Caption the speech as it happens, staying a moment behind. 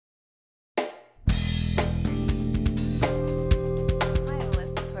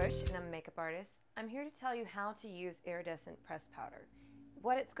artist. I'm here to tell you how to use iridescent press powder.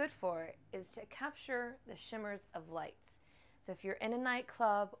 What it's good for is to capture the shimmers of lights. So if you're in a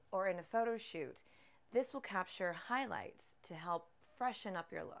nightclub or in a photo shoot, this will capture highlights to help freshen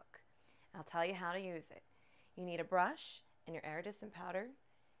up your look. I'll tell you how to use it. You need a brush and your iridescent powder,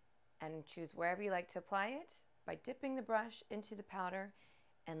 and choose wherever you like to apply it by dipping the brush into the powder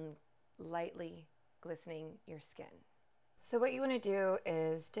and lightly glistening your skin. So what you want to do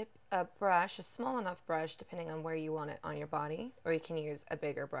is dip a brush, a small enough brush depending on where you want it on your body, or you can use a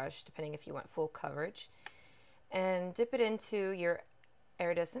bigger brush depending if you want full coverage, and dip it into your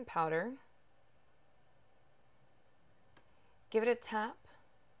iridescent powder. Give it a tap,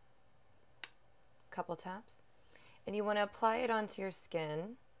 a couple taps, and you want to apply it onto your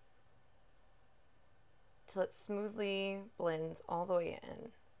skin till it smoothly blends all the way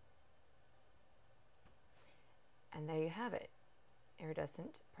in. And there you have it,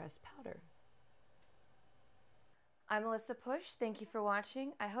 iridescent pressed powder. I'm Alyssa Push. Thank you for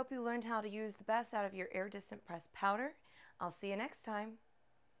watching. I hope you learned how to use the best out of your iridescent pressed powder. I'll see you next time.